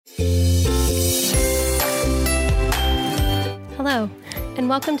and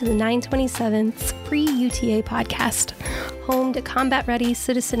welcome to the 927th Pre-UTA Podcast, home to combat-ready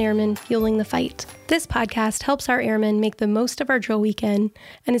citizen airmen fueling the fight. This podcast helps our airmen make the most of our drill weekend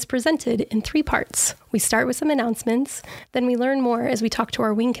and is presented in 3 parts. We start with some announcements, then we learn more as we talk to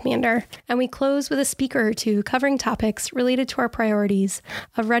our wing commander, and we close with a speaker or two covering topics related to our priorities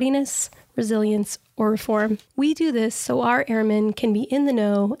of readiness, resilience, or reform. We do this so our airmen can be in the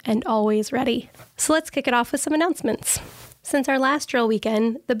know and always ready. So let's kick it off with some announcements. Since our last drill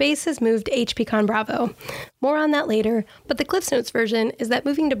weekend, the base has moved to HPCon Bravo. More on that later, but the Cliffs Notes version is that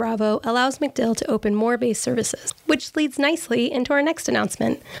moving to Bravo allows MacDill to open more base services, which leads nicely into our next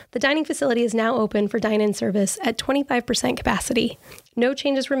announcement. The dining facility is now open for dine-in service at 25% capacity. No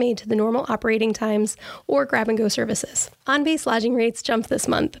changes were made to the normal operating times or grab-and-go services. On-base lodging rates jumped this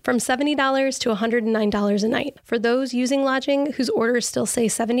month from $70 to $109 a night. For those using lodging whose orders still say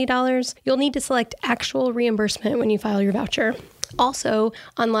 $70, you'll need to select actual reimbursement when you file your voucher. Also,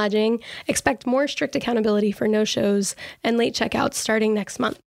 on lodging, expect more strict accountability for no-shows and late checkouts starting next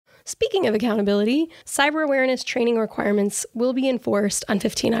month. Speaking of accountability, cyber awareness training requirements will be enforced on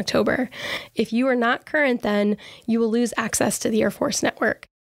 15 October. If you are not current then, you will lose access to the Air Force network.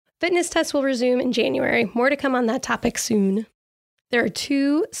 Fitness tests will resume in January. More to come on that topic soon. There are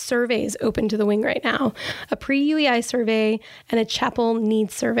 2 surveys open to the wing right now, a pre-UEI survey and a chapel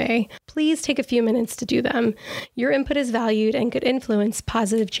needs survey. Please take a few minutes to do them. Your input is valued and could influence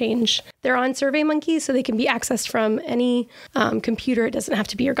positive change. They're on SurveyMonkey, so they can be accessed from any computer. It doesn't have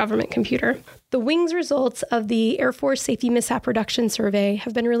to be your government computer. The wing's results of the Air Force Safety Mishap Reduction Survey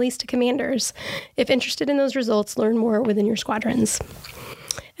have been released to commanders. If interested in those results, learn more within your squadrons.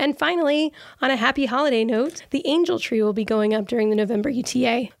 And finally, on a happy holiday note, the Angel Tree will be going up during the November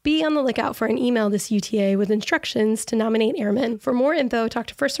UTA. Be on the lookout for an email this UTA with instructions to nominate airmen. For more info, talk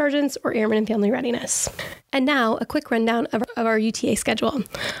to First Sergeants or Airmen and Family Readiness. And now, a quick rundown of our UTA schedule.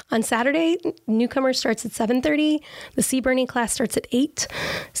 On Saturday, newcomer starts at 7:30. The Seaburning class starts at 8.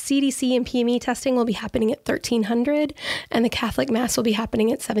 CDC and PME testing will be happening at 1300, and the Catholic Mass will be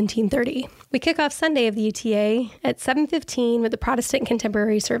happening at 1730. We kick off Sunday of the UTA at 7:15 with the Protestant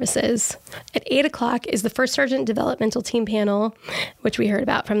Contemporary services. At 8 o'clock is the First Sergeant Developmental Team Panel, which we heard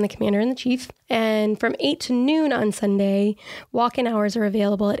about from the Commander and the Chief. And from 8 to noon on Sunday, walk-in hours are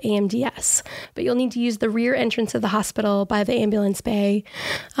available at AMDS. But you'll need to use the rear entrance of the hospital by the ambulance bay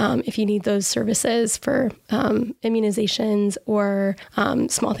if you need those services for immunizations or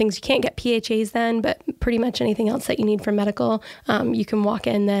small things. You can't get PHAs then, but pretty much anything else that you need for medical, you can walk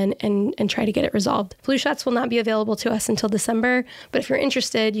in then and try to get it resolved. Flu shots will not be available to us until December, but if you're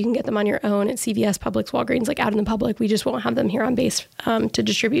interested, you can get them on your own at CVS, Publix, Walgreens, like out in the public. We just won't have them here on base to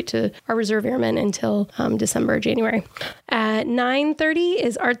distribute to our reserve airmen until December or January. At 9:30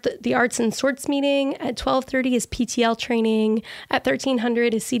 is the Arts and Sorts meeting. At 12:30 is PTL training. At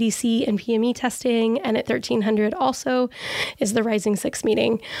 1300 is CDC and PME testing. And at 1300 also is the Rising Six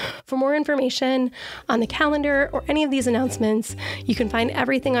meeting. For more information on the calendar or any of these announcements, you can find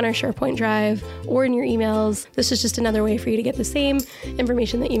everything on our SharePoint drive or in your emails. This is just another way for you to get the same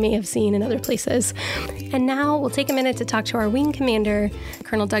information that you may have seen in other places. And now we'll take a minute to talk to our wing commander,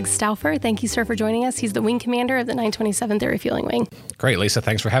 Colonel Doug Stauffer. Thank you, sir, for joining us. He's the wing commander of the 927th Air Refueling Wing. Great, Lisa.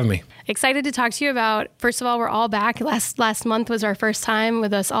 Thanks for having me. Excited to talk to you about, first of all, we're all back. Last month was our first time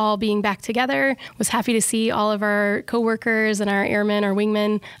with us all being back together. Was happy to see all of our coworkers and our airmen, our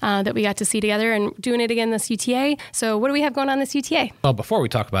wingmen that we got to see together and doing it again this UTA. So what do we have going on this UTA? Well, before we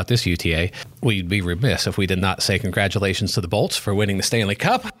talk about this UTA, we'd be remiss if we did not say congratulations to the Bolts for winning the Stanley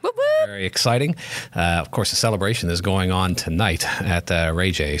Cup. Whoop, whoop. Very exciting. Of course, the celebration is going on tonight at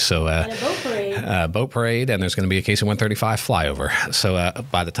Ray J. So boat parade, and there's going to be a KC-135 flyover. So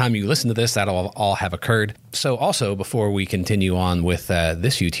by the time you listen to this, that'll all have occurred. So also, before we continue on with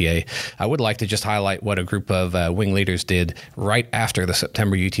this UTA, I would like to just highlight what a group of wing leaders did right after the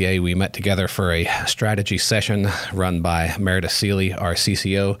September UTA. We met together for a strategy session run by Meredith Seeley, our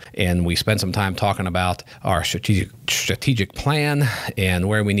CCO, and we spent some time talking about our strategic plan and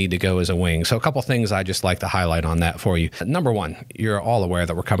where we need to go as a wing. So a couple things I just like to highlight on that for you. Number one, you're all aware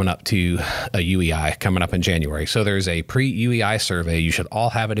that we're coming up to a UEI coming up in January. So there's a pre-UEI survey. You should all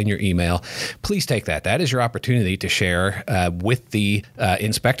have it in your email. Please take that. That is your opportunity to share with the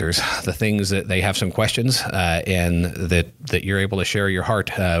inspectors the things that they have some questions and that you're able to share your heart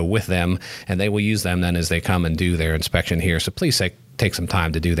with them, and they will use them then as they come and do their inspection here. So please take some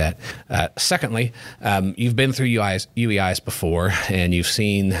time to do that. Secondly, you've been through UEIs before, and you've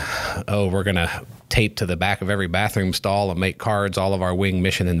seen, we're going to tape to the back of every bathroom stall and make cards all of our wing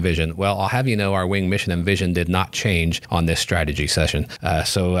mission and vision. Well, I'll have you know our wing mission and vision did not change on this strategy session.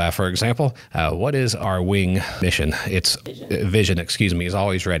 For example, what is our wing mission? It's vision, is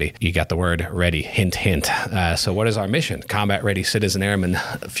always ready. You got the word ready, hint, hint. So what is our mission? Combat ready citizen airmen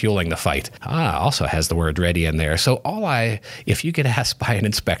fueling the fight. Also has the word ready in there. So if you get asked by an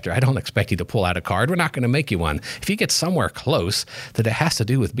inspector, I don't expect you to pull out a card. We're not going to make you one. If you get somewhere close that it has to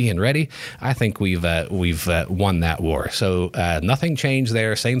do with being ready, I think we've won that war. So nothing changed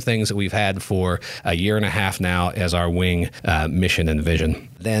there. Same things that we've had for a year and a half now as our wing mission and vision.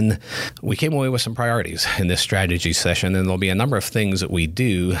 Then we came away with some priorities in this strategy session, and there'll be a number of things that we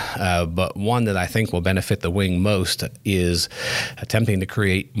do, but one that I think will benefit the wing most is attempting to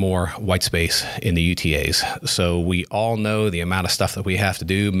create more white space in the UTAs. So we all know the amount of stuff that we have to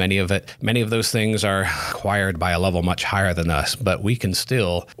do. Many of those things are required by a level much higher than us, but we can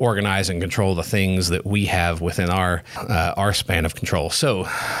still organize and control the things that we have within our span of control. So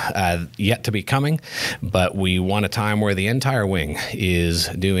yet to be coming, but we want a time where the entire wing is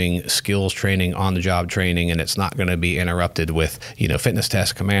doing skills training, on-the-job training, and it's not going to be interrupted with, fitness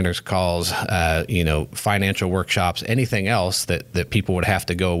tests, commanders calls, financial workshops, anything else that people would have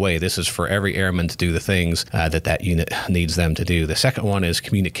to go away. This is for every airman to do the things that unit needs them to do. The second one is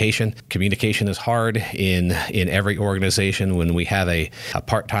communication. Communication is hard in every organization. When we have a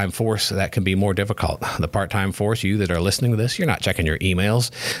part-time force, that can be more difficult. The part-time force, you that are listening to this, you're not checking your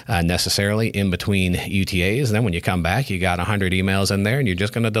emails necessarily in between UTAs. And then when you come back, you got 100 emails in there and you're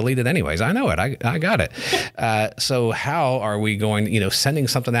just going to delete it anyways. I know it. I got it. So how are we going, sending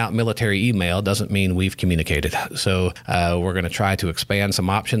something out military email doesn't mean we've communicated. So we're going to try to expand some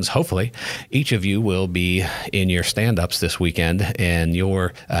options. Hopefully each of you will be in your stand-ups this weekend, and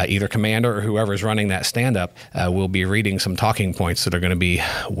your either commander or whoever's running that stand-up will be reading some talking points that are going to be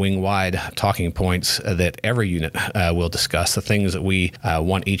wing-wide talking points that every unit will discuss, the things that we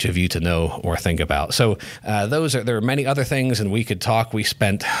want each of you to know or think about. So there are many other things, and we could talk. We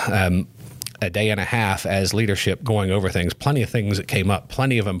spent a day and a half as leadership going over things, plenty of things that came up,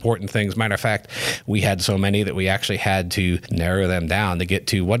 plenty of important things. Matter of fact, we had so many that we actually had to narrow them down to get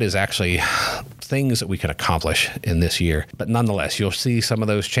to what is actually things that we can accomplish in this year. But nonetheless, you'll see some of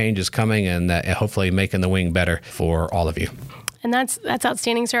those changes coming, and hopefully making the wing better for all of you. And that's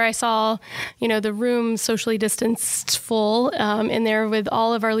outstanding, sir. I saw, the room socially distanced full in there with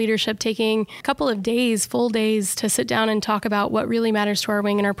all of our leadership taking a couple of days, full days, to sit down and talk about what really matters to our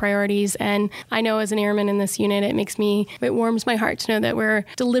wing and our priorities. And I know as an airman in this unit, it warms my heart to know that we're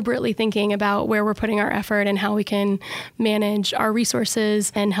deliberately thinking about where we're putting our effort and how we can manage our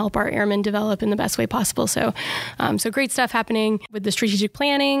resources and help our airmen develop in the best way possible. So great stuff happening with the strategic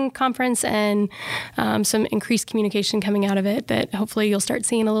planning conference, and some increased communication coming out of it that hopefully you'll start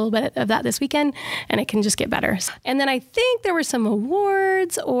seeing a little bit of that this weekend, and it can just get better. And then I think there were some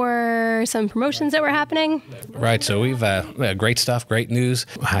awards or some promotions that were happening. Right. So we've great stuff, great news.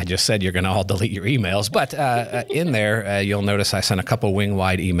 I just said you're going to all delete your emails, but in there, you'll notice I sent a couple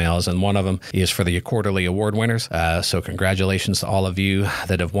wing-wide emails, and one of them is for the quarterly award winners. So congratulations to all of you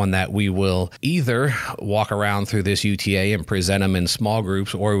that have won that. We will either walk around through this UTA and present them in small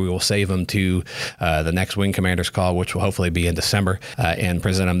groups, or we will save them to the next wing commander's call, which will hopefully be in December, and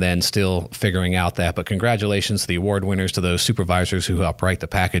present them then, still figuring out that. But congratulations to the award winners, to those supervisors who helped write the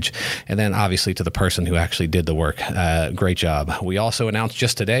package, and then obviously to the person who actually did the work. Great job. We also announced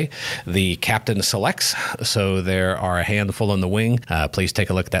just today the captain selects. So there are a handful in the wing. Please take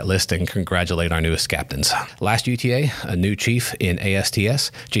a look at that list and congratulate our newest captains. Last UTA, a new chief in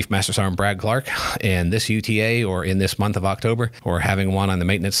ASTS, Chief Master Sergeant Brad Clark. And this UTA, or in this month of October, we're having one on the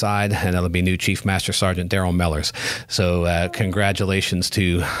maintenance side, and that'll be new Chief Master Sergeant Daryl Mellers. So congratulations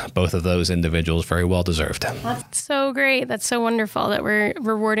to both of those individuals. Very well deserved. That's so great. That's so wonderful that we're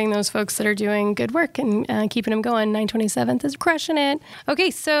rewarding those folks that are doing good work and keeping them going. 927th is crushing it.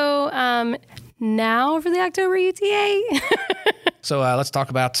 Okay, so now for the October UTA. So let's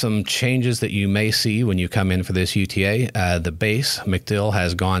talk about some changes that you may see when you come in for this UTA. The base, MacDill,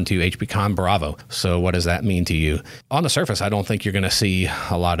 has gone to HPCon Bravo. So what does that mean to you? On the surface, I don't think you're going to see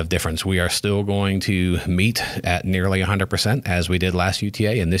a lot of difference. We are still going to meet at nearly 100% as we did last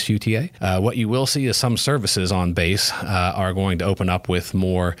UTA and this UTA. What you will see is some services on base are going to open up with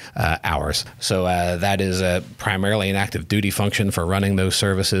more hours. So that is primarily an active duty function for running those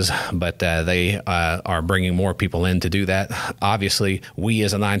services, but they are bringing more people in to do that. Obviously, obviously, we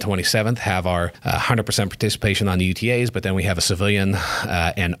as a 927th have our 100% participation on the UTAs, but then we have a civilian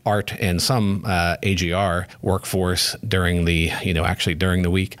and art and some AGR workforce during the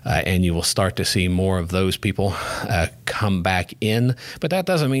week, and you will start to see more of those people come back in. But that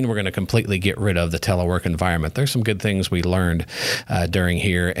doesn't mean we're going to completely get rid of the telework environment. There's some good things we learned during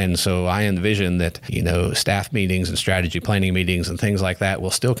here, and so I envision that staff meetings and strategy planning meetings and things like that will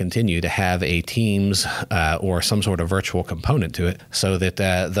still continue to have a Teams or some sort of virtual component to it, so that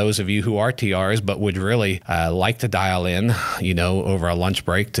those of you who are TRs but would really like to dial in, over a lunch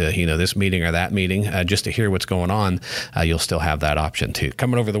break to this meeting or that meeting, just to hear what's going on, you'll still have that option too.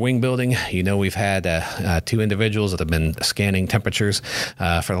 Coming over the wing building, we've had 2 individuals that have been scanning temperatures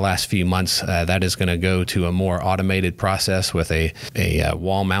for the last few months. That is going to go to a more automated process with a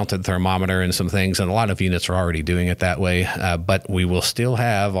wall-mounted thermometer and some things, and a lot of units are already doing it that way, but we will still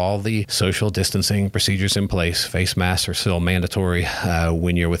have all the social distancing procedures in place. Face masks are still mandatory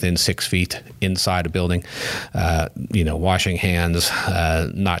when you're within 6 feet inside a building. Washing hands,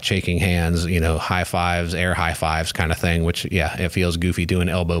 not shaking hands, high fives, air high fives kind of thing, which, it feels goofy doing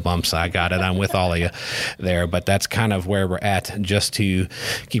elbow bumps. I got it. I'm with all of you there, but that's kind of where we're at just to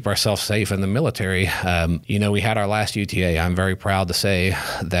keep ourselves safe in the military. We had our last UTA. I'm very proud to say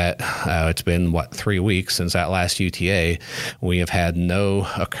that it's been, 3 weeks since that last UTA. We have had no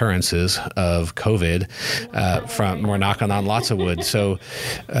occurrences of COVID we're knocking on lots of wood. So,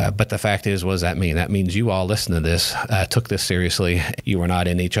 but the fact is, what does that mean? That means you all listen to this, took this seriously. You were not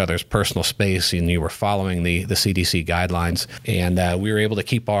in each other's personal space, and you were following the CDC guidelines, and we were able to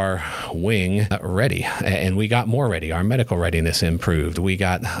keep our wing ready, and we got more ready. Our medical readiness improved. We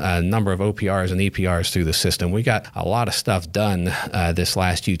got a number of OPRs and EPRs through the system. We got a lot of stuff done this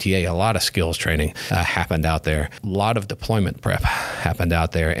last UTA. A lot of skills training happened out there. A lot of deployment prep happened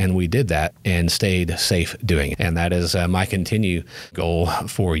out there, and we did that and stayed safe doing it. And that is my continued goal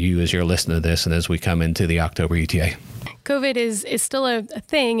for you as you're listening to this and as we come into the October UTA. COVID is still a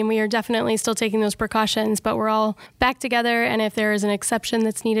thing, and we are definitely still taking those precautions, but we're all back together. And if there is an exception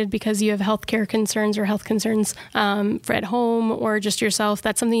that's needed because you have healthcare concerns or health concerns for at home or just yourself,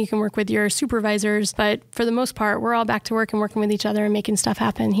 that's something you can work with your supervisors. But for the most part, we're all back to work and working with each other and making stuff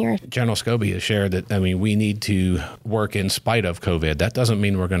happen here. General Scobie has shared that, we need to work in spite of COVID. That doesn't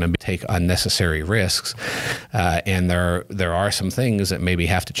mean we're going to take unnecessary risks. And there are some things that maybe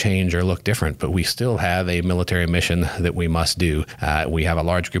have to change or look different, but we still have a military mission that we must do. We have a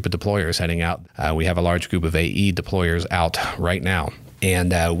large group of deployers heading out. We have a large group of AE deployers out right now.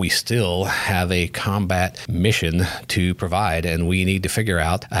 And we still have a combat mission to provide, and we need to figure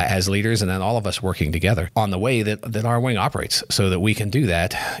out as leaders, and then all of us working together on the way that our wing operates, so that we can do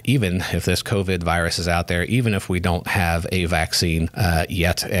that even if this COVID virus is out there, even if we don't have a vaccine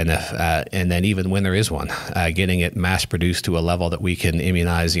yet, and then even when there is one, getting it mass produced to a level that we can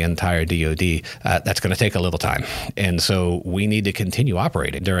immunize the entire DoD, that's going to take a little time. And so we need to continue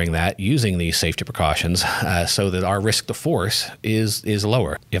operating during that, using these safety precautions, so that our risk to force is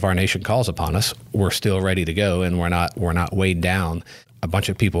lower. If our nation calls upon us, we're still ready to go, and we're not weighed down a bunch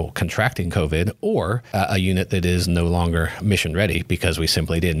of people contracting COVID, or a unit that is no longer mission ready because we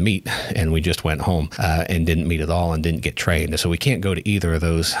simply didn't meet and we just went home and didn't meet at all and didn't get trained. So we can't go to either of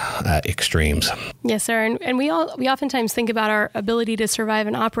those extremes. Yes, sir. And we oftentimes think about our ability to survive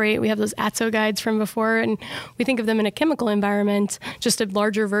and operate. We have those ATSO guides from before, and we think of them in a chemical environment, just a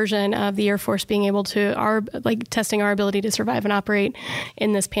larger version of the Air Force being able to testing our ability to survive and operate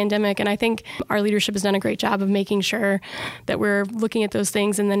in this pandemic. And I think our leadership has done a great job of making sure that we're looking at those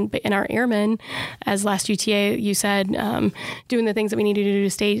things. And then in our airmen, as last UTA, you said, doing the things that we need to do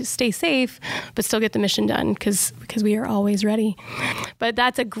to stay safe, but still get the mission done because we are always ready. But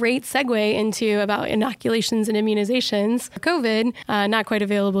that's a great segue into about inoculations and immunizations for COVID, not quite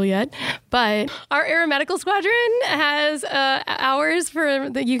available yet. But our aeromedical squadron has hours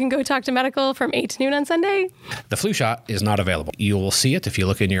that you can go talk to medical from 8 to noon on Sunday. The flu shot is not available. You will see it if you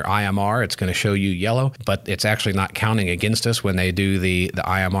look in your IMR. It's going to show you yellow, but it's actually not counting against us when they do the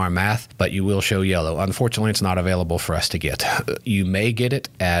IMR math, but you will show yellow. Unfortunately, it's not available for us to get. You may get it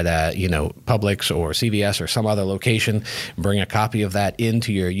at Publix or CVS or some other location. Bring a copy of that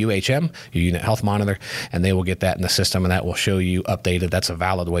into your UHM, your unit health monitor, and they will get that in the system, and that will show you updated. That's a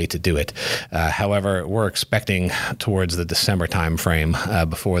valid way to do it. However, we're expecting towards the December time frame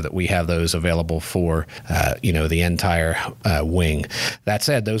before that we have those available for the entire wing. That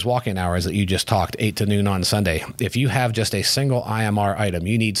said, those walk-in hours that you just talked, 8 to noon on Sunday, if you have just a single IMR MMR item,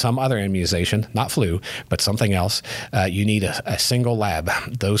 you need some other immunization, not flu, but something else. You need a single lab.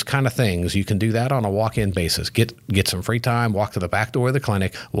 Those kind of things, you can do that on a walk-in basis. Get some free time, walk to the back door of the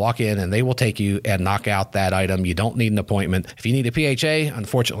clinic, walk in, and they will take you and knock out that item. You don't need an appointment. If you need a PHA,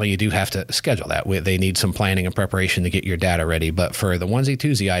 unfortunately, you do have to schedule that. They need some planning and preparation to get your data ready. But for the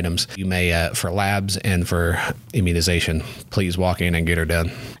onesie-twosie items, you may, for labs and for immunization, please walk in and get her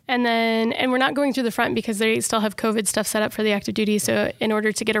done. And we're not going through the front because they still have COVID stuff set up for the active duty. So in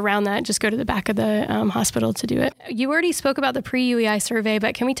order to get around that, just go to the back of the hospital to do it. You already spoke about the pre-UEI survey,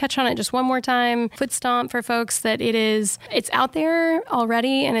 but can we touch on it just one more time? Foot stomp for folks that it's out there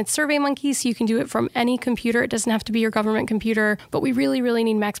already, and it's SurveyMonkey, so you can do it from any computer. It doesn't have to be your government computer, but we really, really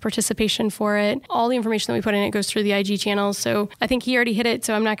need max participation for it. All the information that we put in it goes through the IG channels. So I think he already hit it,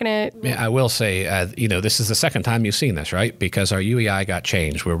 so I'm not going to... Yeah, I will say, this is the second time you've seen this, right? Because our UEI got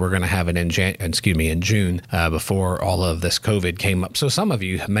changed, where we're going to have it in June before all of this COVID came up. So some of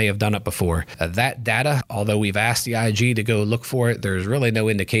you may have done it before. That data, although we've asked the IG to go look for it, there's really no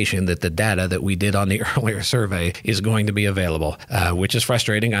indication that the data that we did on the earlier survey is going to be available, which is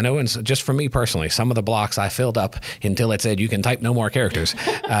frustrating. I know, and just for me personally, some of the blocks I filled up until it said you can type no more characters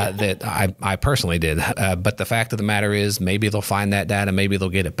that I personally did. But the fact of the matter is, maybe they'll find that data, maybe they'll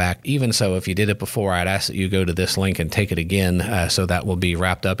get it back. Even so, if you did it before, I'd ask that you go to this link and take it again, so that will be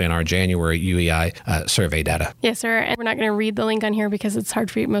wrapped up in our January UEI survey data. Yes, sir. And we're not going to read the link on here because it's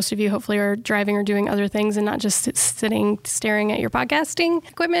hard for you. Most of you hopefully are driving or doing other things and not just sitting staring at your podcasting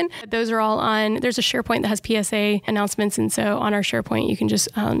equipment. Those are all on, there's a SharePoint that has PSA announcements. And so on our SharePoint, you can just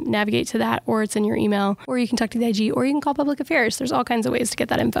navigate to that, or it's in your email, or you can talk to the IG, or you can call public affairs. There's all kinds of ways to get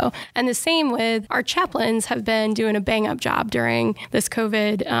that info. And the same with our chaplains have been doing a bang up job during this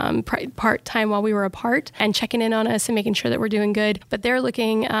COVID part time while we were apart, and checking in on us and making sure that we're doing good. But they're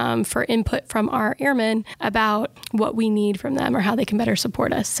looking for input from our airmen about what we need from them or how they can better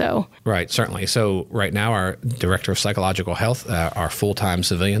support us. So right, certainly. So right now, our Director of Psychological Health, our full-time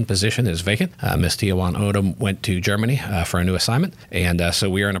civilian position is vacant. Ms. Tiawan Odom went to Germany for a new assignment. And so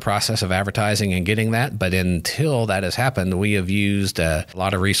we are in a process of advertising and getting that. But until that has happened, we have used a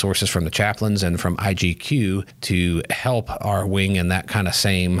lot of resources from the chaplains and from IGQ to help our wing in that kind of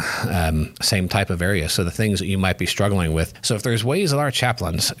same type of area. So the things that you might be struggling with. So if there's ways that our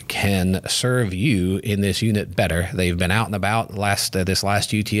chaplains can serve you in this unit better, they've been out and about this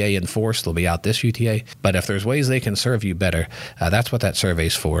last UTA in force. They'll be out this UTA. But if there's ways they can serve you better, that's what that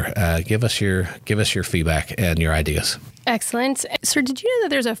survey's for. Give us your feedback and your ideas. Excellent. Sir, did you know that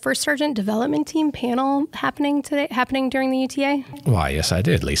there's a First Sergeant Development Team panel happening during the UTA? Why, yes, I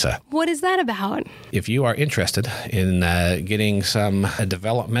did, Lisa. What is that about? If you are interested in getting a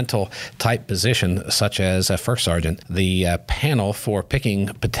developmental type position, such as a First Sergeant, the panel for picking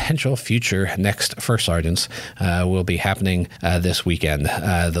potential future next First Sergeants will be happening this weekend.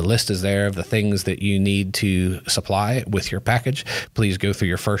 The list is there of the things that you need to supply with your package. Please go through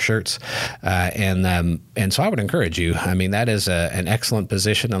your first shirts. And so I would encourage you. I mean, that is an excellent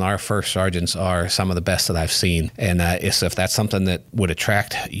position, and our First Sergeants are some of the best that I've seen. And if that's something that would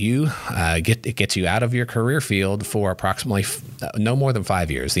attract you, it gets you out of your career field for approximately no more than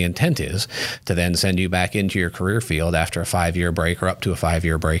 5 years. The intent is to then send you back into your career field after a 5-year break or up to a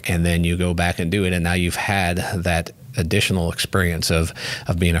 5-year break, and then you go back and do it, and now you've had that additional experience of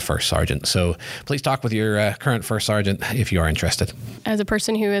being a First Sergeant. So please talk with your current First Sergeant if you are interested. As a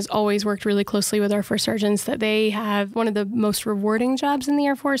person who has always worked really closely with our First Sergeants, that they have one of the most rewarding jobs in the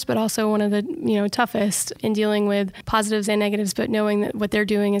Air Force, but also one of the toughest in dealing with positives and negatives, but knowing that what they're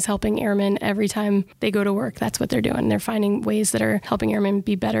doing is helping airmen every time they go to work. That's what they're doing. They're finding ways that are helping airmen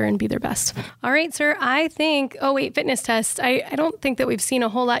be better and be their best. All right, sir, I think, fitness tests. I don't think that we've seen a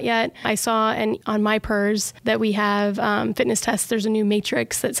whole lot yet. I saw on my PERS that we have fitness tests. There's a new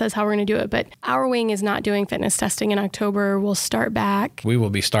matrix that says how we're going to do it, but our wing is not doing fitness testing in October. We'll start back. We will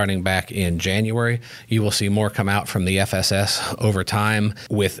be starting back in January. You will see more come out from the FSS over time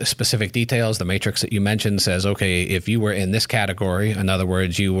with specific details. The matrix that you mentioned says, okay, if you were in this category, in other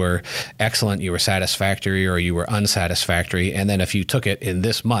words, you were excellent, you were satisfactory, or you were unsatisfactory, and then if you took it in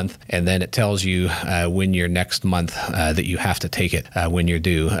this month, and then it tells you when your next month that you have to take it when you're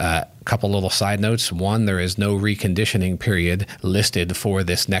due. Couple little side notes. One, there is no reconditioning period listed for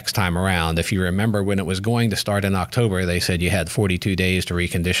this next time around. If you remember when it was going to start in October, they said you had 42 days to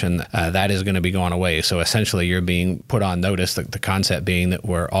recondition. That is going to be going away. So essentially you're being put on notice, the concept being that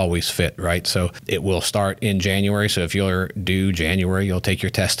we're always fit, right? So it will start in January. So if you're due January, you'll take your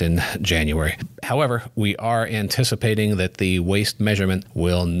test in January. However, we are anticipating that the waist measurement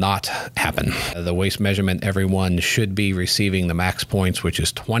will not happen. The waist measurement, everyone should be receiving the max points, which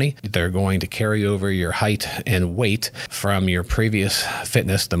is 20. They're going to carry over your height and weight from your previous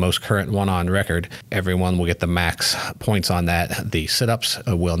fitness, the most current one on record. Everyone will get the max points on that. The sit-ups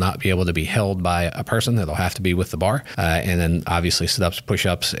will not be able to be held by a person. It'll have to be with the bar. And then obviously sit-ups,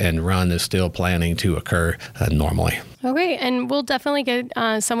 push-ups, and run is still planning to occur normally. Okay, and we'll definitely get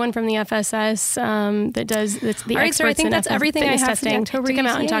someone from the FSS that does the experts. All right, so I think that's everything I have testing to come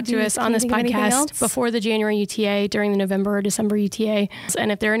out and talk to us on this podcast before the January UTA, during the November or December UTA.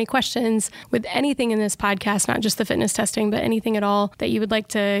 And if there are any questions with anything in this podcast, not just the fitness testing, but anything at all that you would like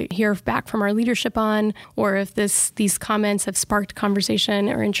to hear back from our leadership on, or if these comments have sparked conversation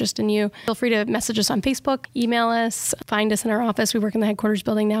or interest in you, feel free to message us on Facebook, email us, find us in our office. We work in the headquarters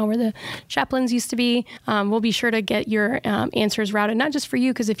building now where the chaplains used to be. We'll be sure to get your answers routed, not just for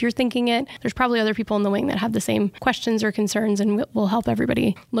you, because if you're thinking it, there's probably other people in the wing that have the same questions or concerns, and we'll help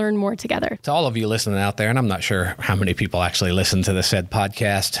everybody learn more together. To all of you listening out there, and I'm not sure how many people actually listen to the said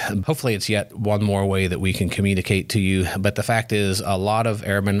podcast, hopefully it's yet one more way that we can communicate to you. But the fact is, a lot of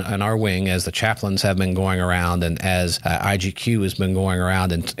airmen in our wing, as the chaplains have been going around and as IGQ has been going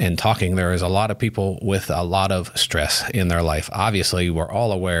around and talking, there is a lot of people with a lot of stress in their life. Obviously, we're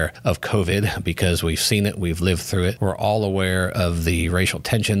all aware of COVID because we've seen it, we've lived through it. We're all aware of the racial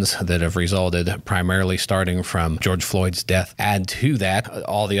tensions that have resulted, primarily starting from George Floyd's death. Add to that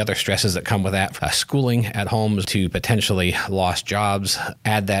all the other stresses that come with that, schooling at home to potentially lost jobs.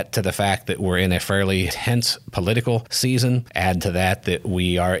 Add that to the fact that we're in a fairly tense political season. Add to that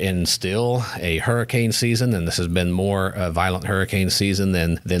we are in still a hurricane season, and this has been more a violent hurricane season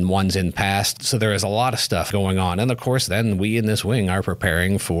than ones in past. So there is a lot of stuff going on. And of course, then we in this wing are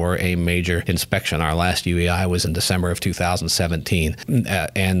preparing for a major inspection. Our last UEI was in December of 2017.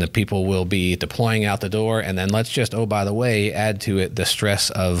 And the people will be deploying out the door. And then let's just, by the way, add to it the stress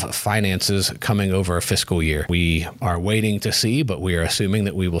of finances coming over a fiscal year. We are waiting to see, but we are assuming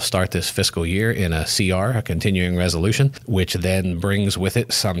that we will start this fiscal year in a CR, a continuing resolution, which then brings with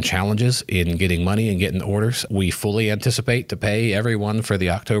it some challenges in getting money and getting orders. We fully anticipate to pay everyone for the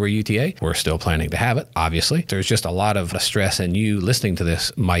October UTA. We're still planning to have it, obviously. There's just a lot of stress, and you listening to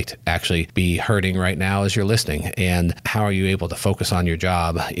this might actually be hurting right now as you're listening. And how are you able to focus on your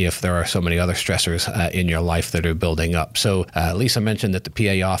job if there are so many other stressors in your life that are building up? So Lisa mentioned that the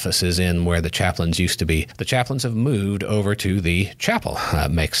PA office is in where the chaplains used to be. The chaplains have moved over to the chapel.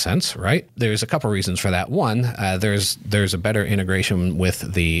 Makes sense, right? There's a couple reasons for that. One, there's a better integration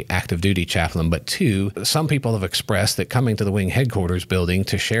with the active duty chaplain, but two, some people have expressed that coming to the wing headquarters building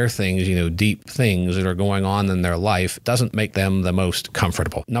to share things, deep things that are going on in their life doesn't make them the most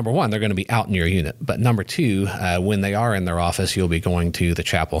comfortable. Number one, they're going to be out in your unit. But number two, when they are in their office, you'll be going to the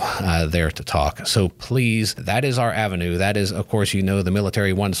chapel there to talk. So please, that is our avenue. That is, of course, the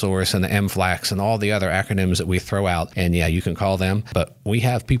military one source and the MFLAX and all the other acronyms that we throw out. And yeah, you can call them, but we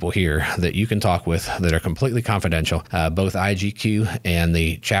have people here that you can talk with that are completely confidential, both IGQ and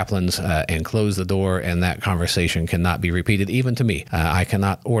the chaplains, and close the door, and that conversation cannot be repeated, even to me. I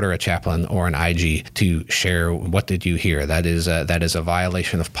cannot order a chaplain or an IG to share what did you hear. That is a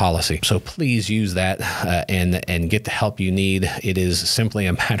violation of policy. So please use that and get the help you need. It is simply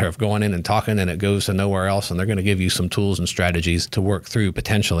a matter of going in and talking, and it goes to nowhere else, and they're going to give you some tools and strategies to work through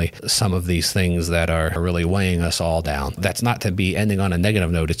potentially some of these things that are really weighing us all down. That's not to be ending on a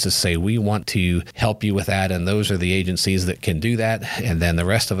negative note. It's to say we want to help you with that, and those are the agencies that can do that. And then the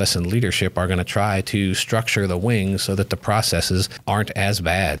rest of us in leadership are going to try to structure the wing so that the processes aren't as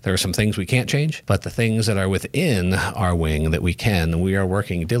bad. There are some things we can't change, but the things that are within our wing that we are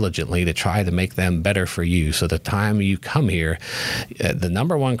working diligently to try to make them better for you. So the time you come here, the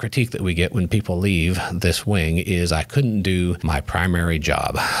number one critique that we get when people leave this wing is, I couldn't do my primary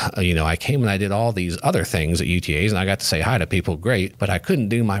job. I came and I did all these other things at UTAs, and I got to say hi to people, great, but I couldn't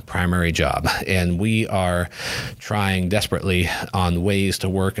do my primary job. And we are trying desperately on ways to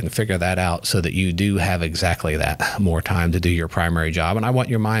work and figure that out so that you do have exactly that, more time to do your primary job. And I want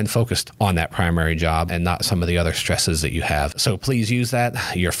your mind focused on that primary job and not some of the other stresses that you have. So please use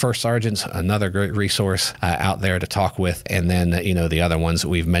that. Your first sergeant's another great resource out there to talk with. And then, the other ones that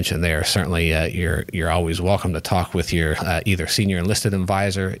we've mentioned there, certainly you're always welcome to talk with your either senior enlisted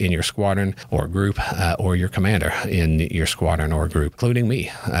advisor in your squadron or group, or your commander in your squadron or group, including me.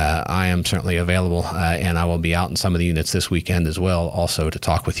 I am certainly available, and I will be out in some of the units this weekend as well, also to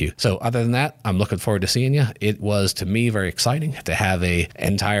talk with you. So other than that, I'm looking forward to seeing you. It was, to me, very exciting to have a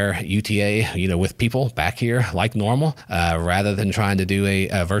entire UTA, with people back here like normal, rather than trying to do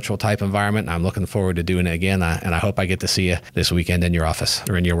a virtual type environment. I'm looking forward to doing it again again, and I hope I get to see you this weekend in your office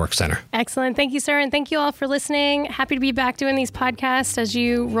or in your work center. Excellent. Thank you, sir. And thank you all for listening. Happy to be back doing these podcasts as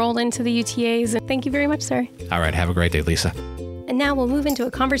you roll into the UTAs. And thank you very much, sir. All right. Have a great day, Lisa. And now we'll move into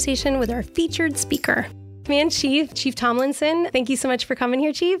a conversation with our featured speaker. Command Chief Tomlinson. Thank you so much for coming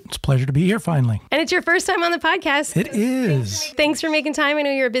here, Chief. It's a pleasure to be here finally. And it's your first time on the podcast. It is. Thanks for making time. I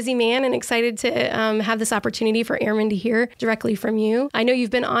know you're a busy man and excited to have this opportunity for airmen to hear directly from you. I know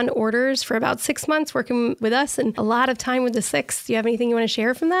you've been on orders for about 6 months working with us and a lot of time with the 6th. Do you have anything you want to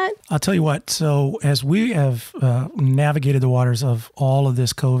share from that? I'll tell you what. So as we have navigated the waters of all of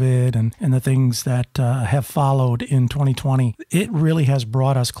this COVID and the things that have followed in 2020, it really has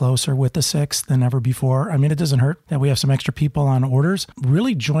brought us closer with the 6th than ever before. I mean, it doesn't hurt that we have some extra people on orders,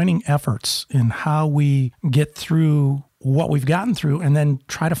 really joining efforts in how we get through what we've gotten through and then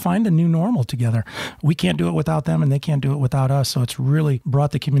try to find a new normal together. We can't do it without them and they can't do it without us. So it's really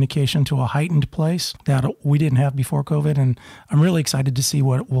brought the communication to a heightened place that we didn't have before COVID. And I'm really excited to see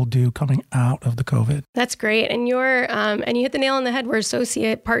what it will do coming out of the COVID. That's great. And you're, and you hit the nail on the head. We're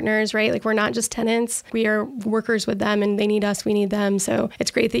associate partners, right? Like we're not just tenants. We are workers with them and they need us. We need them. So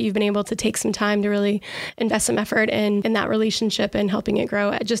it's great that you've been able to take some time to really invest some effort in that relationship and helping it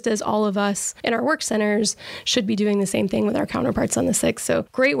grow, just as all of us in our work centers should be doing the same thing with our counterparts on the 6th. So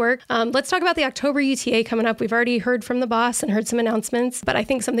great work. Let's talk about the October UTA coming up. We've already heard from the boss and heard some announcements, but I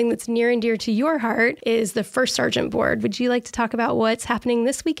think something that's near and dear to your heart is the First Sergeant Board. Would you like to talk about what's happening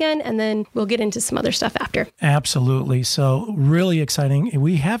this weekend? And then we'll get into some other stuff after. Absolutely. So really exciting.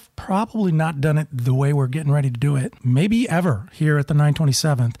 We have probably not done it the way we're getting ready to do it, maybe ever here at the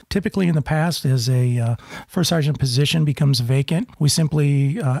 927th. Typically in the past, as a First Sergeant position becomes vacant, we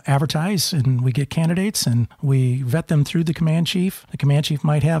simply advertise and we get candidates and we vet them through the command chief. The command chief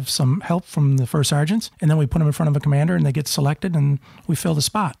might have some help from the first sergeants, and then we put them in front of a commander and they get selected and we fill the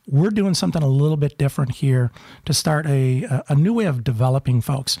spot. We're doing something a little bit different here to start a new way of developing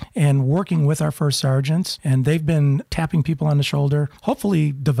folks and working with our first sergeants. And they've been tapping people on the shoulder,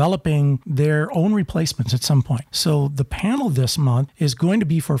 hopefully developing their own replacements at some point. So the panel this month is going to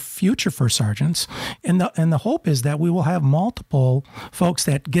be for future first sergeants. And the hope is that we will have multiple folks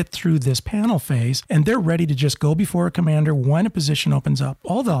that get through this panel phase and they're ready to just go before a commander when a position opens up.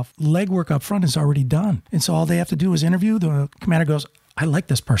 All the legwork up front is already done. And so all they have to do is interview. The commander goes, I like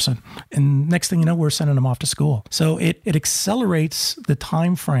this person. And next thing you know, we're sending them off to school. So it accelerates the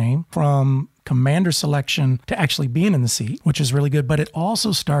time frame from commander selection to actually being in the seat, which is really good. But it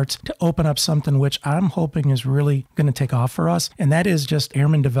also starts to open up something which I'm hoping is really going to take off for us. And that is just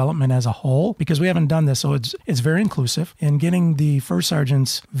airman development as a whole, because we haven't done this. So it's very inclusive in getting the first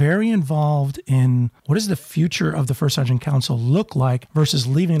sergeants very involved in what does the future of the First Sergeant Council look like versus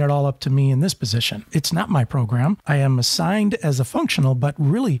leaving it all up to me in this position. It's not my program. I am assigned as a functional, but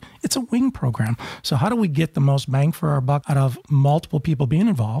really it's a wing program. So how do we get the most bang for our buck out of multiple people being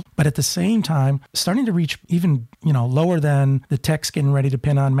involved, but at the same time, starting to reach even, lower than the techs getting ready to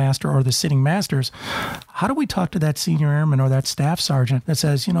pin on master or the sitting masters? How do we talk to that senior airman or that staff sergeant that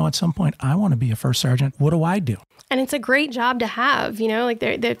says, at some point I want to be a first sergeant. What do I do? And it's a great job to have,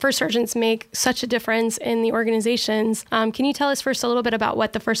 the first sergeants make such a difference in the organizations. Can you tell us first a little bit about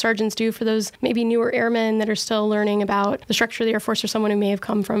what the first sergeants do for those maybe newer airmen that are still learning about the structure of the Air Force, or someone who may have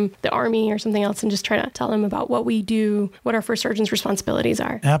come from the Army or something else, and just try to tell them about what we do, what our first sergeants' responsibilities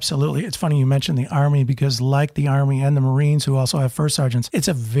are? Absolutely. It's funny you mentioned the Army, because like the Army and the Marines, who also have first sergeants, it's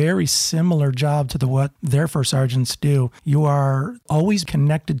a very similar job to what their first sergeants do. You are always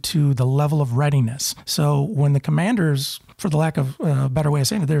connected to the level of readiness. So when the commanders, for the lack of a better way of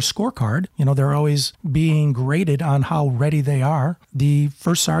saying it, their scorecard, they're always being graded on how ready they are. The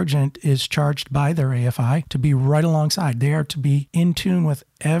first sergeant is charged by their AFI to be right alongside. They are to be in tune with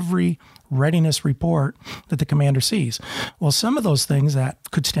every readiness report that the commander sees. Well, some of those things that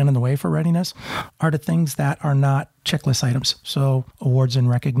could stand in the way for readiness are the things that are not checklist items. So awards and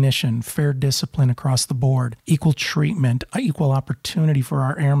recognition, fair discipline across the board, equal treatment, equal opportunity for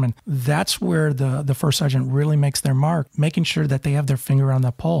our airmen. That's where the first sergeant really makes their mark, making sure that they have their finger on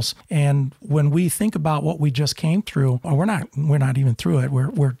the pulse. And when we think about what we just came through, or we're not even through it,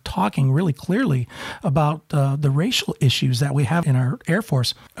 we're talking really clearly about the racial issues that we have in our Air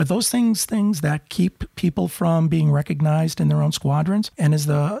Force. Are those things that keep people from being recognized in their own squadrons? And is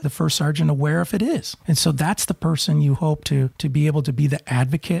the first sergeant aware if it is? And so that's the person you hope to be able to be the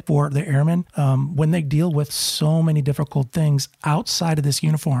advocate for the airmen when they deal with so many difficult things outside of this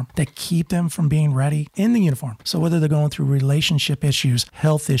uniform that keep them from being ready in the uniform. So whether they're going through through relationship issues,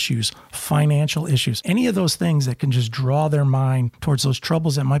 health issues, financial issues, any of those things that can just draw their mind towards those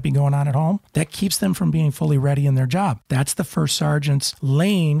troubles that might be going on at home, that keeps them from being fully ready in their job. That's the first sergeant's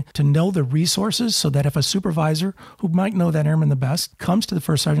lane, to know the resources, so that if a supervisor who might know that airman the best comes to the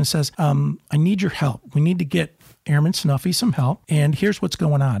first sergeant and says, I need your help. We need to get Airman Snuffy some help, and here's what's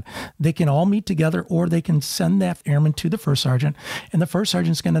going on. They can all meet together, or they can send that airman to the first sergeant, and the first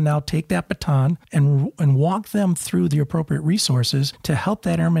sergeant's going to now take that baton and walk them through the appropriate resources to help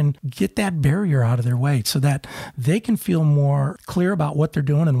that airman get that barrier out of their way, so that they can feel more clear about what they're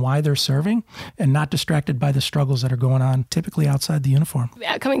doing and why they're serving, and not distracted by the struggles that are going on typically outside the uniform.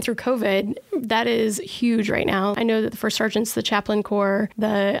 Coming through COVID, that is huge right now. I know that the first sergeants, the chaplain corps,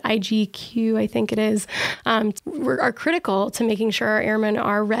 the IGQ, I think it is, are critical to making sure our airmen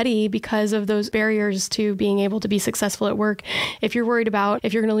are ready because of those barriers to being able to be successful at work. If you're worried about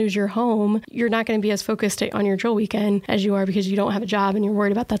if you're going to lose your home, you're not going to be as focused on your drill weekend as you are because you don't have a job and you're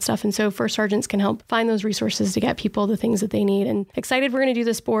worried about that stuff. And so first sergeants can help find those resources to get people the things that they need. And excited we're going to do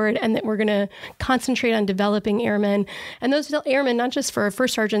this board, and that we're going to concentrate on developing airmen, and those airmen, not just for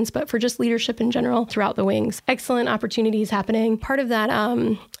first sergeants, but for just leadership in general throughout the wings. Excellent opportunities happening. Part of that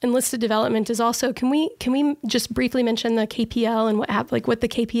enlisted development is also, can we just briefly mention the KPL and what the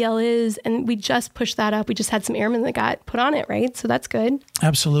KPL is? And we just pushed that up. We just had some airmen that got put on it, right? So that's good.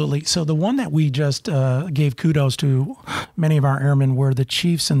 Absolutely. So the one that we just gave kudos to many of our airmen were the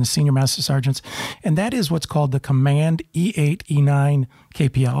chiefs and the senior master sergeants, and that is what's called the Command E8, E9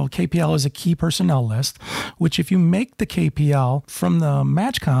 KPL. KPL is a key personnel list, which if you make the KPL from the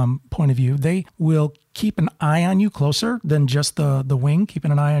MatchCom point of view, they will keep an eye on you closer than just the wing,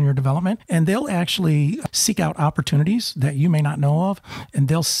 keeping an eye on your development. And they'll actually seek out opportunities that you may not know of, and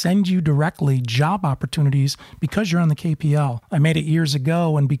they'll send you directly job opportunities because you're on the KPL. I made it years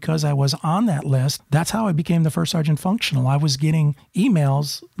ago, and because I was on that list, that's how I became the first sergeant functional. I was getting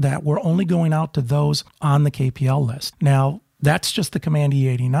emails that were only going out to those on the KPL list. Now, that's just the Command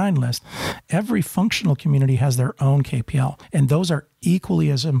E89 list. Every functional community has their own KPL, and those are equally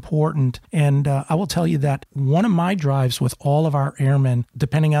as important. And I will tell you that one of my drives with all of our airmen,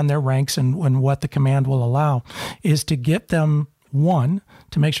 depending on their ranks and what the command will allow, is to get them, one,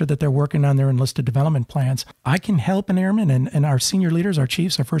 to make sure that they're working on their enlisted development plans. I can help an airman, and our senior leaders, our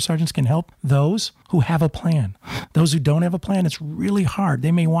chiefs, our first sergeants can help those who have a plan. Those who don't have a plan, it's really hard.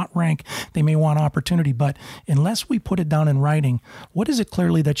 They may want rank, they may want opportunity, but unless we put it down in writing, what is it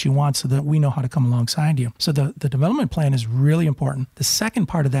clearly that you want so that we know how to come alongside you? So the development plan is really important. The second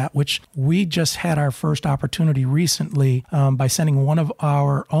part of that, which we just had our first opportunity recently by sending one of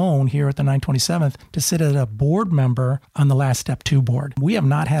our own here at the 927th to sit as a board member on the last Step 2 board. We have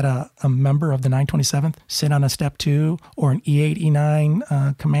not had a member of the 927th sit on a Step 2 or an E8,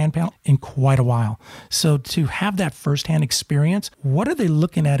 E9 command panel in quite a while. So to have that firsthand experience, what are they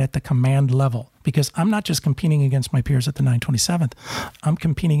looking at the command level? Because I'm not just competing against my peers at the 927th. I'm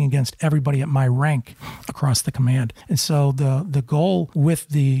competing against everybody at my rank across the command. And so the goal with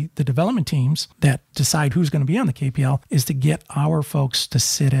the development teams that decide who's going to be on the KPL is to get our folks to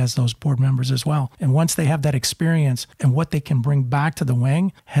sit as those board members as well. And once they have that experience, and what they can bring back to the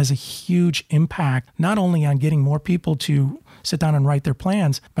wing has a huge impact, not only on getting more people to sit down and write their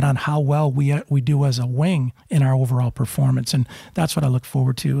plans, but on how well we do as a wing in our overall performance. And that's what I look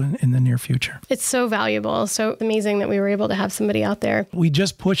forward to in the near future. It's so valuable. So amazing that we were able to have somebody out there. We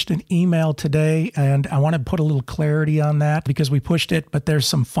just pushed an email today, and I want to put a little clarity on that because we pushed it, but there's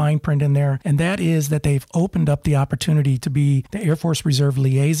some fine print in there. And that is that they've opened up the opportunity to be the Air Force Reserve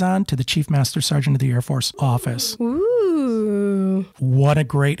Liaison to the Chief Master Sergeant of the Air Force Office. Ooh. What a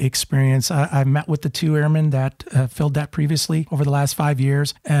great experience. I met with the two airmen that filled that previously over the last 5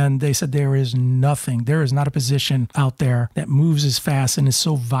 years, and they said there is not a position out there that moves as fast and is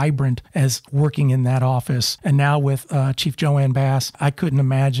so vibrant as working in that office. And now with Chief Joanne Bass, I couldn't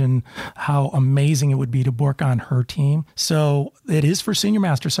imagine how amazing it would be to work on her team. So it is for senior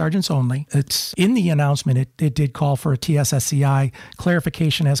master sergeants only. It's in the announcement, it did call for a TSSCI.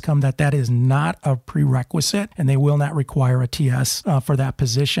 Clarification has come that is not a prerequisite, and they will not require a TS for that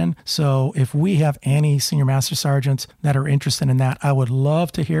position. So if we have any senior master sergeants that are interested in that, I would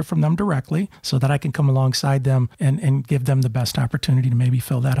love to hear from them directly so that I can come alongside them and give them the best opportunity to maybe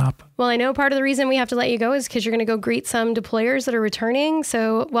fill that up. Well, I know part of the reason we have to let you go is because you're going to go greet some deployers that are returning.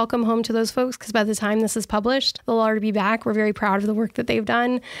 So welcome home to those folks, because by the time this is published, they'll already be back. We're very proud of the work that they've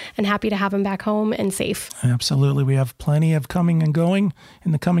done and happy to have them back home and safe. Absolutely. We have plenty of coming and going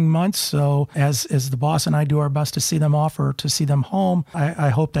in the coming months. So as the boss and I do our best to see them off to see them home. I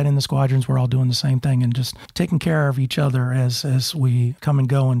hope that in the squadrons we're all doing the same thing and just taking care of each other as we come and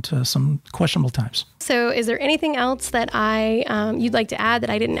go into some questionable times. So is there anything else that you'd like to add that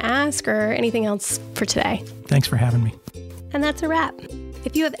I didn't ask, or anything else for today? Thanks for having me. And that's a wrap.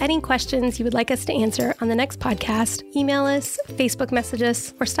 If you have any questions you would like us to answer on the next podcast, email us, Facebook message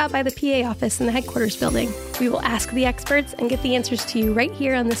us, or stop by the PA office in the headquarters building. We will ask the experts and get the answers to you right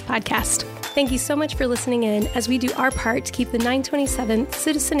here on this podcast. Thank you so much for listening in as we do our part to keep the 927th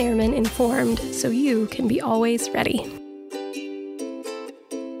Citizen Airmen informed so you can be always ready.